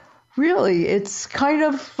 So really, it's kind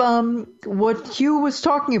of what Hugh was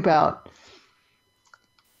talking about.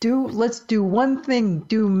 Let's do one thing,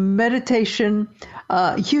 do meditation.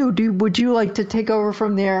 Hugh, would you like to take over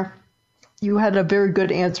from there? You had a very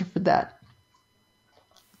good answer for that.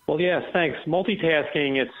 Well, yes, thanks.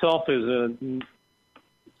 Multitasking itself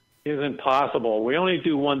isn't possible. We only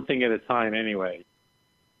do one thing at a time anyway.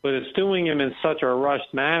 But it's doing them in such a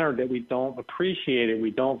rushed manner that we don't appreciate it, we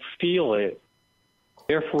don't feel it,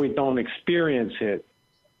 therefore we don't experience it.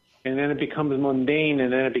 And then it becomes mundane,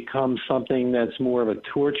 and then it becomes something that's more of a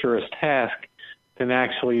torturous task than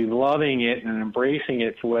actually loving it and embracing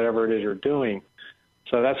it for whatever it is you're doing.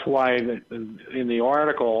 So that's why in the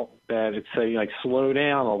article that it's saying, like, slow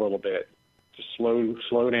down a little bit. Just slow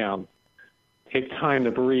down. Take time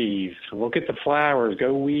to breathe. Look at the flowers.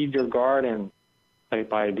 Go weed your garden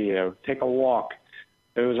type idea. Take a walk.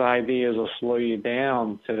 Those ideas will slow you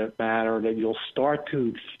down to the matter that you'll start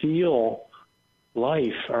to feel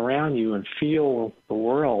life around you and feel the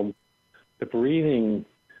world, the breathing,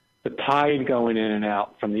 the tide going in and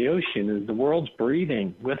out from the ocean. The world's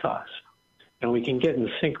breathing with us. And we can get in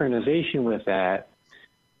synchronization with that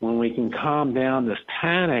when we can calm down this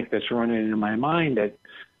panic that's running in my mind that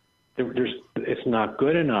it's not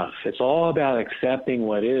good enough. It's all about accepting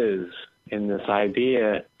what is, in this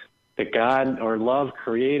idea that God or love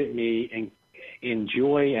created me in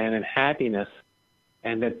joy and in happiness,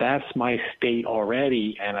 and that's my state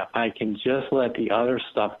already. And if I can just let the other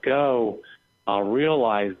stuff go, I'll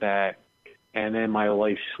realize that, and then my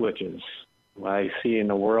life switches. What I see in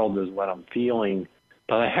the world is what I'm feeling,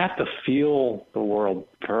 but I have to feel the world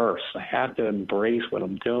first. I have to embrace what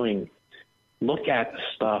I'm doing. Look at the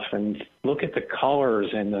stuff and look at the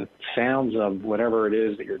colors and the sounds of whatever it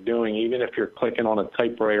is that you're doing, even if you're clicking on a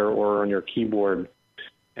typewriter or on your keyboard,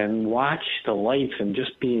 and watch the lights and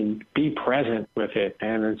just be present with it.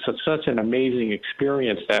 And it's such an amazing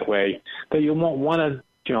experience that way that you won't want to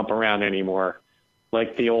jump around anymore,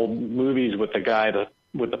 like the old movies with the guy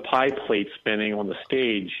with the pie plate spinning on the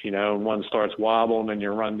stage, and one starts wobbling and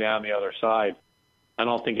you run down the other side. I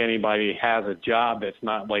don't think anybody has a job that's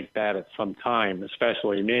not like that at some time,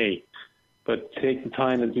 especially me. But take the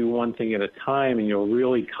time to do one thing at a time, and you'll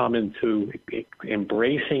really come into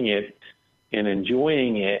embracing it and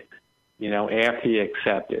enjoying it, after you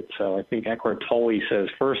accept it. So I think Eckhart Tolle says,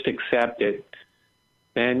 first accept it,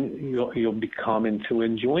 then you'll become into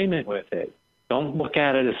enjoyment with it. Don't look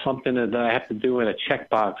at it as something that I have to do in a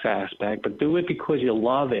checkbox aspect, but do it because you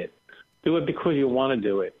love it. Do it because you want to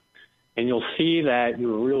do it. And you'll see that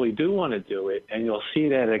you really do want to do it, and you'll see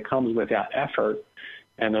that it comes without effort,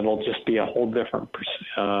 and it'll just be a whole different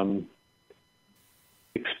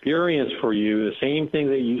experience for you. The same thing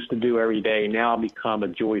that you used to do every day now become a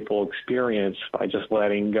joyful experience by just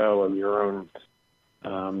letting go of your own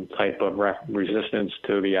type of resistance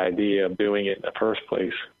to the idea of doing it in the first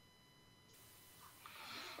place.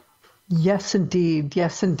 Yes, indeed.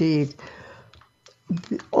 Yes, indeed.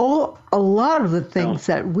 A lot of the things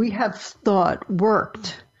that we have thought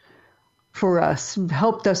worked for us,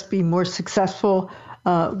 helped us be more successful,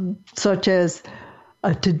 such as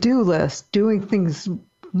a to-do list, doing things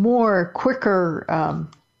more quicker,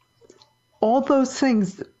 all those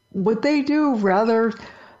things, what they do rather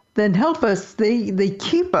than help us, they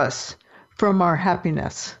keep us from our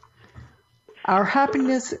happiness. Our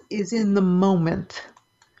happiness is in the moment.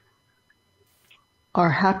 Our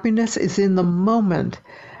happiness is in the moment.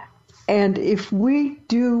 And if we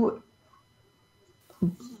do,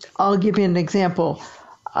 I'll give you an example.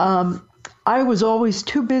 I was always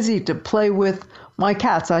too busy to play with my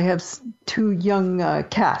cats. I have 2 young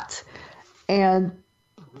cats. And,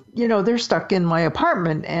 they're stuck in my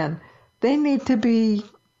apartment and they need to be,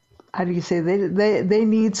 they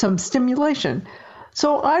need some stimulation.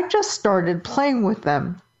 So I just started playing with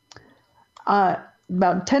them.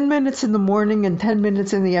 About 10 minutes in the morning and 10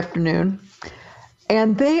 minutes in the afternoon.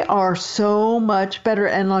 And they are so much better,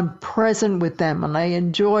 and I'm present with them, and I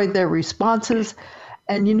enjoy their responses.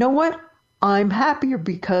 And you know what? I'm happier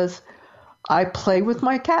because I play with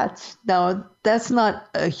my cats. Now, that's not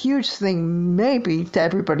a huge thing maybe to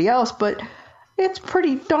everybody else, but it's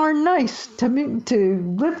pretty darn nice to me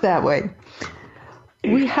to live that way.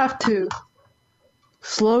 We have to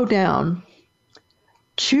slow down,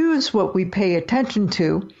 choose what we pay attention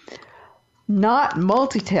to, not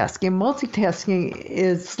multitasking. Multitasking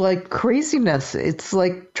is like craziness. It's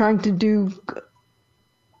like trying to do,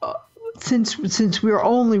 since we're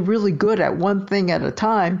only really good at one thing at a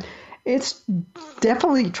time, it's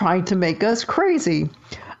definitely trying to make us crazy.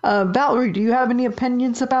 Valerie, do you have any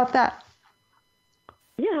opinions about that?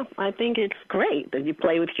 Yeah, I think it's great that you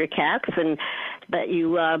play with your cats and that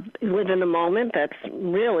you live in the moment. That's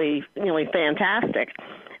really, really fantastic.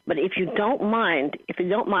 But if you don't mind,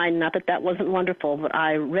 not that wasn't wonderful, but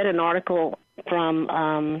I read an article from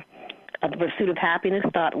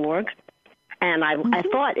thepursuitofhappiness.org, and I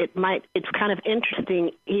thought it's kind of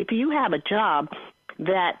interesting. If you have a job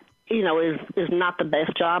that, is not the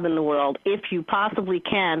best job in the world, if you possibly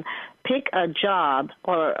can, pick a job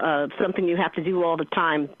or something you have to do all the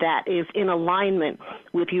time that is in alignment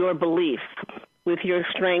with your beliefs, with your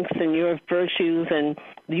strengths and your virtues, and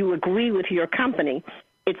you agree with your company.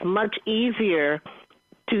 It's much easier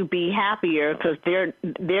to be happier because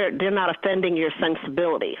they're not offending your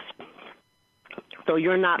sensibilities. So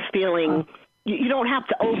you're not feeling, you don't have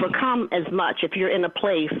to overcome as much if you're in a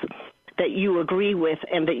place that you agree with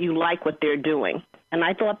and that you like what they're doing. And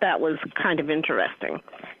I thought that was kind of interesting.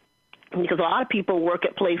 Because a lot of people work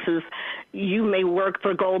at places, you may work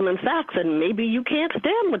for Goldman Sachs, and maybe you can't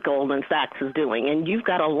stand what Goldman Sachs is doing, and you've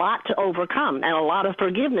got a lot to overcome and a lot of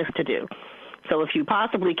forgiveness to do. So if you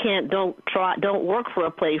possibly can't, don't work for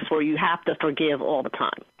a place where you have to forgive all the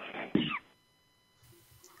time.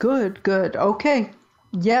 Good. Okay.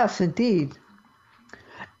 Yes, indeed.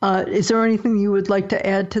 Is there anything you would like to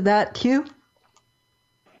add to that, Hugh?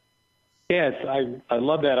 Yeah, I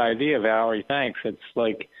love that idea, Valerie. Thanks. It's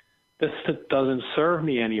like, this doesn't serve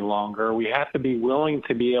me any longer. We have to be willing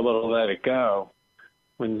to be able to let it go.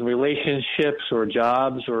 When relationships or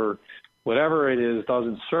jobs or whatever it is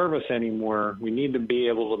doesn't serve us anymore, we need to be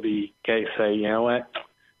able to say, you know what?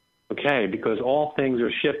 Okay, because all things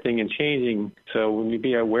are shifting and changing. So we need to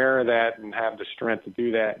be aware of that and have the strength to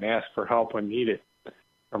do that and ask for help when needed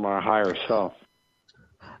from our higher self.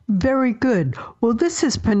 Very good. Well, this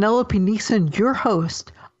is Penelope Neeson, your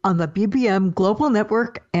host on the BBM Global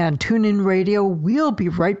Network and TuneIn Radio. We'll be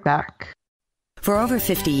right back. For over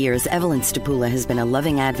 50 years, Evelyn Stapula has been a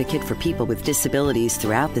loving advocate for people with disabilities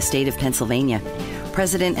throughout the state of Pennsylvania.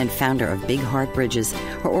 President and founder of Big Heart Bridges,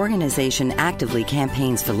 her organization actively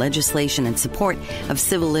campaigns for legislation and support of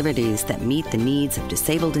civil liberties that meet the needs of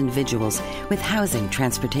disabled individuals with housing,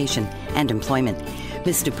 transportation, and employment.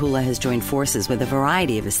 Ms. Stapula has joined forces with a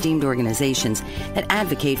variety of esteemed organizations that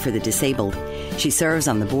advocate for the disabled. She serves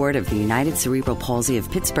on the board of the United Cerebral Palsy of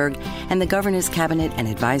Pittsburgh and the Governor's Cabinet and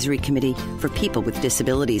Advisory Committee for People with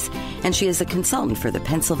Disabilities, and she is a consultant for the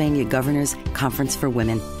Pennsylvania Governor's Conference for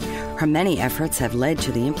Women. Her many efforts have led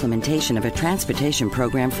to the implementation of a transportation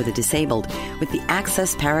program for the disabled with the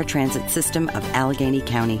Access Paratransit System of Allegheny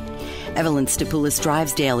County. Evelyn Stapula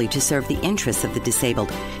strives daily to serve the interests of the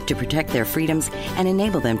disabled, to protect their freedoms, and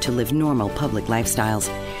enable them to live normal public lifestyles.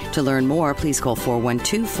 To learn more, please call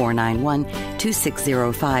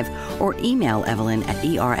 412-491-2605 or email Evelyn at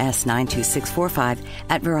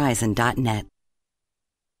ers92645@verizon.net.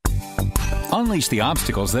 Unleash the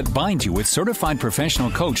obstacles that bind you with certified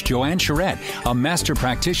professional coach Joanne Charette, a master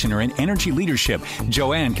practitioner in energy leadership.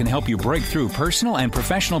 Joanne can help you break through personal and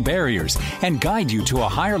professional barriers and guide you to a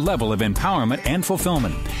higher level of empowerment and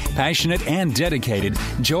fulfillment. Passionate and dedicated,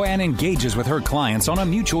 Joanne engages with her clients on a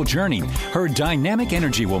mutual journey. Her dynamic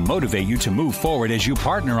energy will motivate you to move forward as you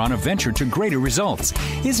partner on a venture to greater results.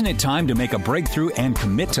 Isn't it time to make a breakthrough and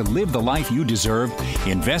commit to live the life you deserve?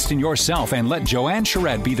 Invest in yourself and let Joanne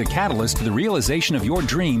Charette be the catalyst to the realization of your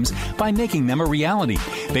dreams by making them a reality.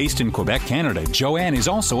 Based in Quebec, Canada, Joanne is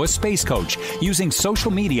also a space coach, using social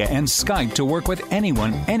media and Skype to work with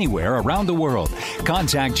anyone, anywhere around the world.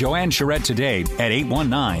 Contact Joanne Charette today at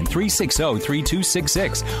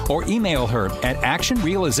 819-360-3266 or email her at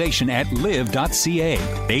actionrealization@live.ca.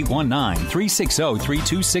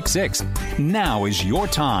 819-360-3266. Now is your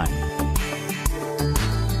time.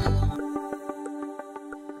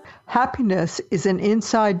 Happiness is an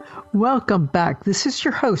inside. Welcome back. This is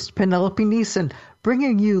your host, Penelope Neeson,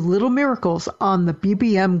 bringing you little miracles on the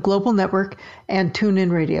BBM Global Network and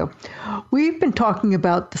TuneIn Radio. We've been talking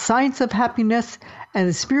about the science of happiness and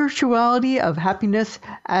the spirituality of happiness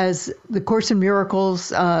as the Course in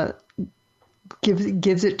Miracles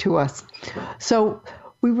gives it to us. So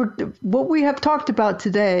what we have talked about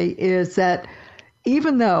today is that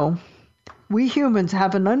even though we humans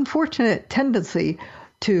have an unfortunate tendency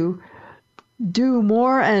to do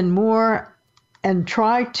more and more and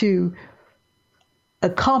try to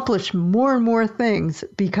accomplish more and more things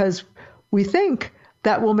because we think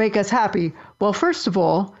that will make us happy. Well, first of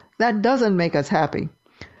all, that doesn't make us happy.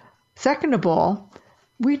 Second of all,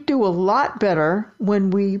 we do a lot better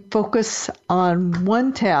when we focus on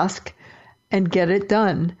one task and get it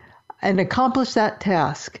done and accomplish that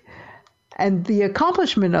task. And the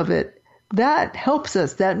accomplishment of it, that helps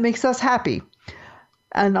us, that makes us happy.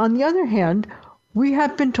 And on the other hand, we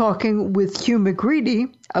have been talking with Hugh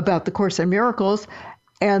McGreedy about the Course in Miracles,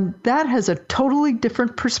 and that has a totally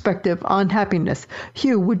different perspective on happiness.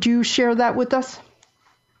 Hugh, would you share that with us?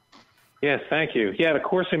 Yes, thank you. Yeah, the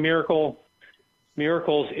Course in Miracles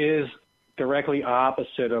is directly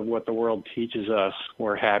opposite of what the world teaches us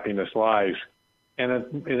where happiness lies.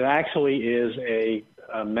 And it actually is a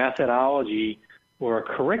methodology or a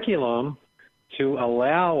curriculum to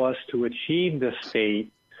allow us to achieve this state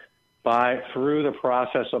through the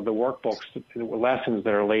process of the workbooks, the lessons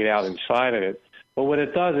that are laid out inside of it. But what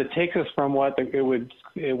it does, it takes us from what it would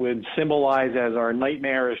symbolize as our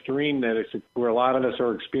nightmarish dream that is where a lot of us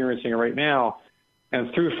are experiencing right now,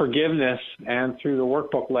 and through forgiveness and through the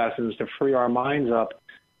workbook lessons to free our minds up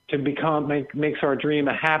to makes our dream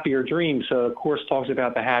a happier dream. So the Course talks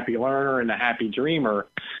about the happy learner and the happy dreamer.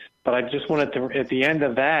 But I just wanted to, at the end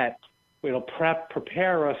of that, it'll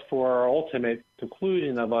prepare us for our ultimate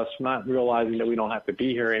conclusion of us not realizing that we don't have to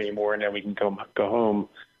be here anymore and then we can go home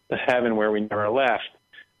to heaven where we never left.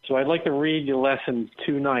 So I'd like to read you lesson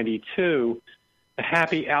 292. The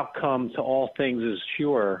happy outcome to all things is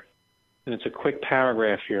sure. And it's a quick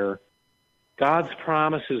paragraph here. God's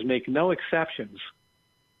promises make no exceptions.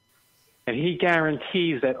 And he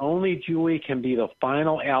guarantees that only joy can be the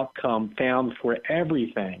final outcome found for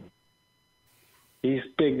everything. These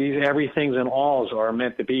everythings and alls are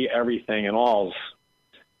meant to be everything and alls.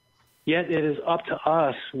 Yet it is up to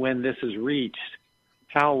us when this is reached.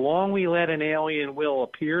 How long we let an alien will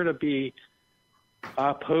appear to be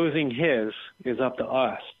opposing his is up to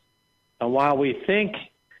us. And while we think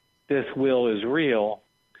this will is real,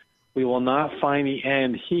 we will not find the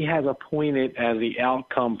end he has appointed as the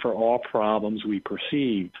outcome for all problems we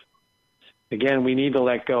perceive. Again, we need to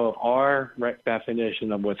let go of our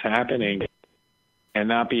definition of what's happening and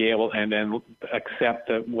not be able, and then accept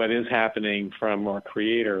what is happening from our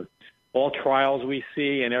Creator. All trials we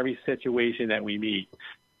see and every situation that we meet.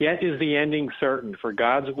 Yet is the ending certain, for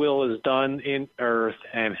God's will is done in earth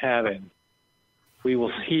and heaven. We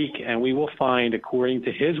will seek and we will find according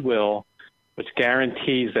to his will, which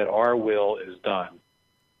guarantees that our will is done. And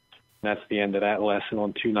that's the end of that lesson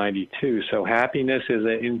on 292. So happiness is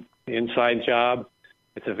an inside job.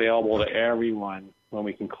 It's available to everyone when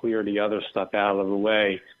we can clear the other stuff out of the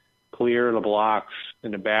way, clear the blocks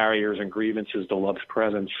and the barriers and grievances to love's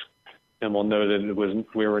presence, and we'll know that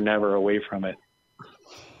we were never away from it.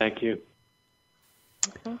 Thank you.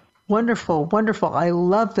 Wonderful, wonderful. I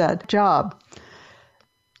love that job.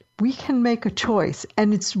 We can make a choice,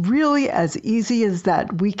 and it's really as easy as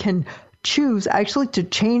that. We can choose actually to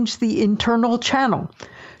change the internal channel.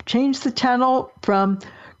 Change the channel from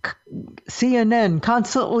CNN,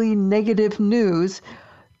 constantly negative news,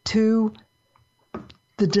 to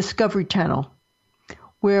the Discovery Channel,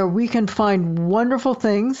 where we can find wonderful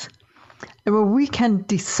things and where we can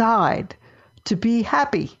decide to be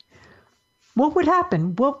happy. What would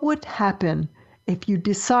happen? What would happen if you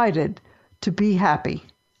decided to be happy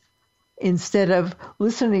instead of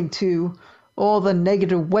listening to all the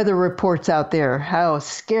negative weather reports out there, how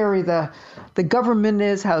scary the government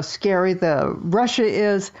is, how scary the Russia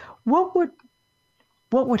is? What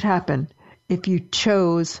would happen if you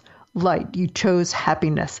chose light, you chose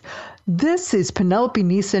happiness? This is Penelope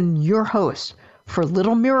Neeson, your host for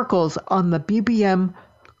Little Miracles on the BBM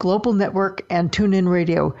Global Network and TuneIn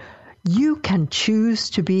Radio. You can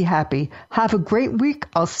choose to be happy. Have a great week.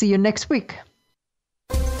 I'll see you next week.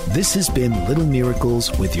 This has been Little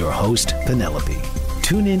Miracles with your host, Penelope.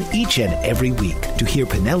 Tune in each and every week to hear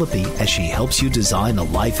Penelope as she helps you design a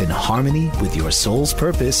life in harmony with your soul's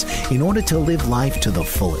purpose in order to live life to the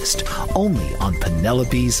fullest, only on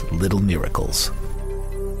Penelope's Little Miracles.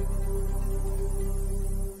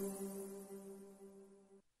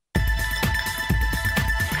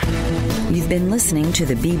 You've been listening to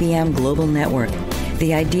the BBM Global Network.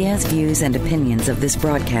 The ideas, views, and opinions of this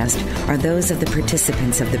broadcast are those of the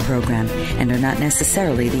participants of the program and are not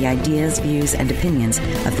necessarily the ideas, views, and opinions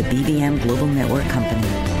of the BBM Global Network Company.